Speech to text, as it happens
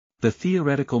The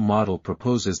theoretical model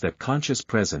proposes that conscious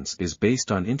presence is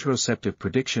based on interoceptive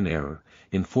prediction error,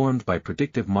 informed by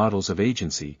predictive models of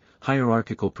agency,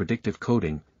 hierarchical predictive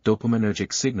coding,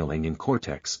 dopaminergic signaling in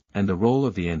cortex, and the role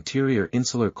of the anterior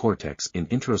insular cortex in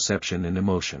interoception and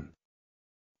emotion.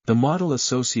 The model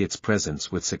associates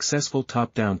presence with successful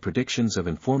top-down predictions of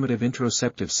informative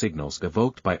interoceptive signals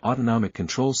evoked by autonomic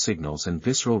control signals and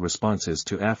visceral responses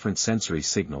to afferent sensory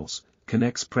signals,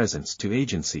 connects presence to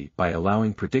agency by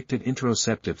allowing predicted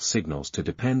interoceptive signals to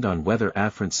depend on whether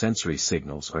afferent sensory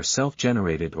signals are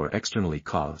self-generated or externally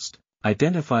caused,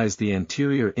 identifies the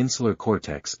anterior insular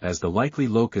cortex as the likely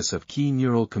locus of key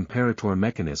neural comparator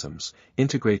mechanisms,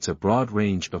 integrates a broad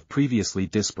range of previously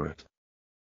disparate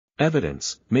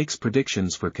evidence, makes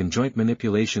predictions for conjoint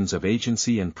manipulations of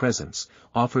agency and presence,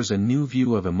 offers a new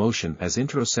view of emotion as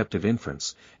interoceptive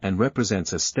inference, and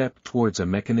represents a step towards a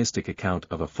mechanistic account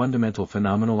of a fundamental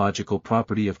phenomenological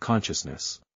property of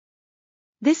consciousness.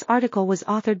 This article was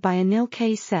authored by Anil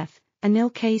K. Seth,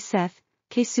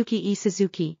 Keisuke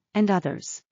eSuzuki, and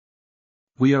others.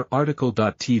 We are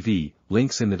RTCLTV,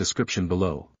 links in the description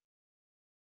below.